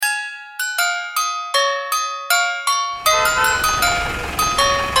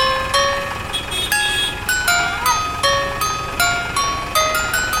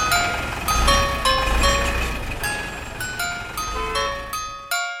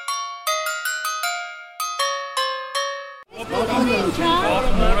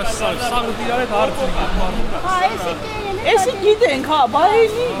Էսի գիտենք, հա,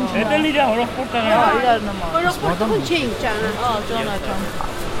 բայելի։ Հետո իրա հորոքորտը իրար նման։ Հորոքորտը չենք ճանաչ։ Ճանաչամ։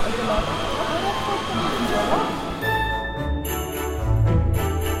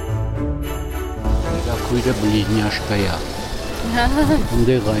 Քույրը բլիզնյաշկայա։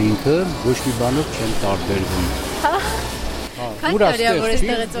 Ունդեղա ինքը ոչ մի բանով չեն տարբերվում։ Քանի տարի է որ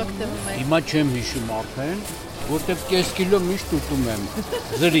այստեղից օգտվում եք։ Հիմա չեմ հիշում արդեն, որտեղ կես կիլո միշտ ուտում եմ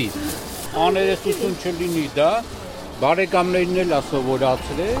զրի։ Աներեսություն չլինի դա, բարեկամներն էլ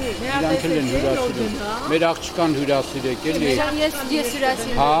ասովորացրել, իրանք էլ են հյուրասիրել։ Մեր աղջկան հյուրասիրեք էլի։ Ես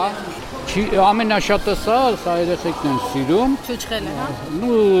հյուրասիրել։ Հա, ամենաշատը սա երեխեքն են սիրում։ Չուչխելը, հա։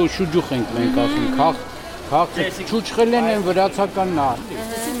 Ու շուջուխ ենք մենք ասում, չուչխելեն են վրացականն է։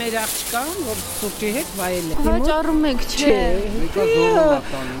 Էսի մեր աղջկան, որ սուրճի հետ վայել է։ Վաճառում եք, չէ։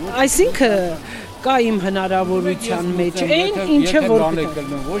 Այսինքն կա իմ հնարավորության մեջ այն ինչը որ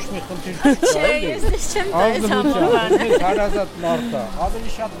ոչ մի խնդիր չկա էլի։ Ես չեմ տալիս համոզանը։ Հարազատ մարդա,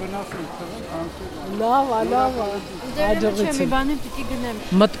 ավելի շատ վնասում թվում, քան լավ, լավ։ Աջողություն։ Մի բանը պիտի գնեմ։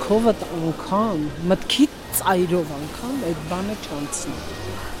 Մտքովդ անգամ, մտքի ծայրով անգամ այդ բանը չանցնի։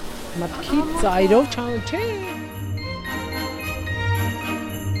 Մտքի ծայրով չէ։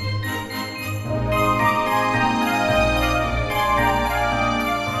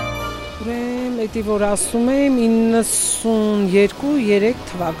 Ուրեմն, էդի որ ասում եմ 92-3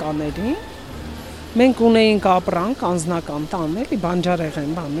 թվականներին մենք ունեինք ապրանք, անձնական տան, էլի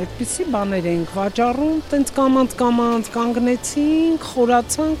բանջարեղեն բան, այդպիսի բաներ էինք վաճառում, տենց կամանց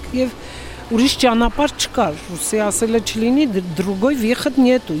խորացանք եւ ուրիշ ճանապարհ չկար, ռուսի ասելը չլինի, другой выход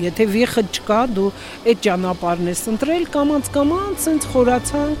нету, եթե выход չկա, դու այդ ճանապարհն ես ընտրել, կամանց տենց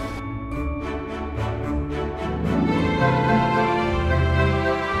խորացանք։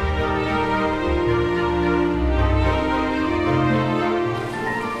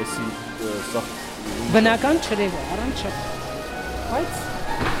 Բնական չրերը, առանց չր, բայց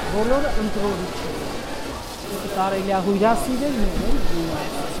բոլորը ընտրորի չր, կարելի է հյուրասիրել մեր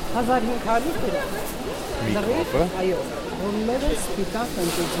 1500 դրամ, այո, որները սպիտակ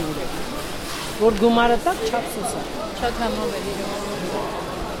ընկեջներ են, որ գումարը տակ չափսոս է։ Շատ համով է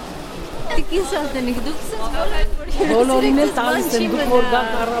Տիկին Սաթենիկ, դուք բոլորին էլ տալիս եմ, դուք որ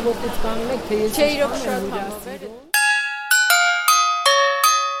գաք առավոտից կանգնեք, թե ես իրոք շատ համով էր։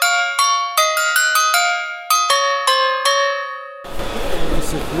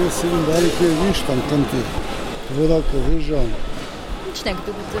 Ես իրեն բարիքեր ինչ տան տնտի, որակը, վեժան։ Ինչն եք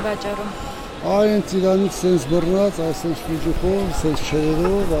դուք վաճառում։ Այն իրենից սենց բռնած, այսեն շուջուխով, սենց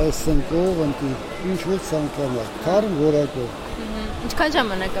չրերով, այսեն կով, ընտի, ինչ որ ցանկանա, թարմ որակով։ Ինչքան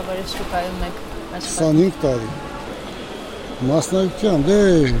ժամանակ է որ ես շուկայում եք աշխատում։ 25 տարի։ Մասնագիտության, դե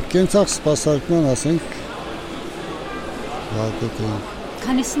կենցաղ սպասարկման ասենք հատետենք։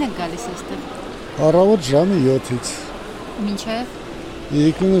 Քանիսին եք գալիս այստեղ։ Առավոտ ժամը 7-ից։ Մինչև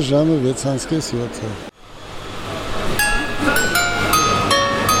Երկունը ժամը 6:30-7-ը։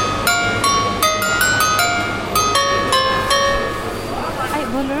 Այ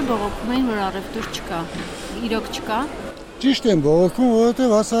բոլորը բողոքում էին, որ առևտուր չկա, իրոք չկա։ Ճիշտ են բողոքում,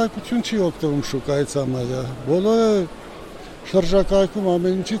 որովհետև հասարակություն չի օգտվում շուկայից համարյա։ Բոլորը շրջակայքում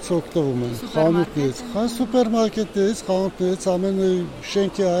ամեն ինչից օգտվում են, խանութներից, սուպերմարկետներից, խանութներից, ամեն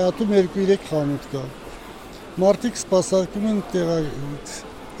շենքի հայատում 2-3 խանութ կա։ Մարդիկ սպասարկում են տեղից,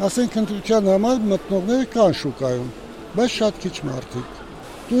 ասենք ընտրության համար մտնողները կան շուկայում, բայց շատ քիչ մարդիկ։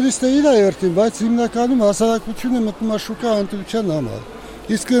 Տուրիստները իր երթին, բայց հիմնականում հասարակությունը մտնում է շուկա ընտրության համար։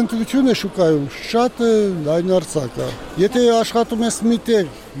 Իսկ ընտրությունը շուկայում շատ լայնարձակ է։ Եթե աշխատում ես մի տեղ,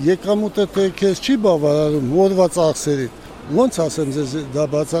 եկամուտը քեզ չի բավարարում օրվա ծախսերից, ոնց ասեմ ձեզ դա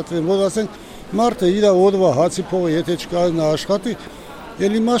բացատրեմ, որ ասենք մարդը իր օրվա հացի փողը եթե չկարողանա նա աշխատի,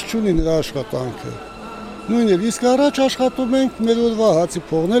 ելի մաս չունի նրա աշխատանքը։ Նույնն էլ, իսկ առաջ աշխատում ենք, մեր օրվա հացի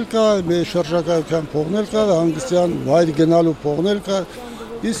փողն էլ կա, մեր շրջակայության փողն էլ կա, հանգստյան վայր գնալու փողն էլ կա,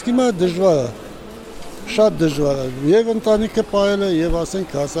 իսկ հիմա դժվար է, շատ դժվար է, եւ ընտանիքը պահելը, եւ ասենք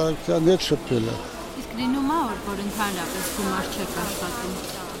հասարակության հետ շփվելը։ Իսկ լինում է, որ ընդհանրապես գումար չեք աշխատում։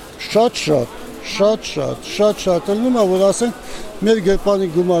 Շատ լինում է, որ ասենք մեր գրպանի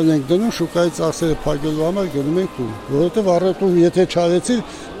գումարն ենք դնում, շուկայի ծախսերը փակելու համար գնում ենք ում, որովհետեւ առևտուր եթե չարեցիր,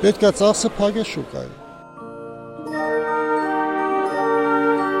 պետք է ծախսը փակես շուկայում։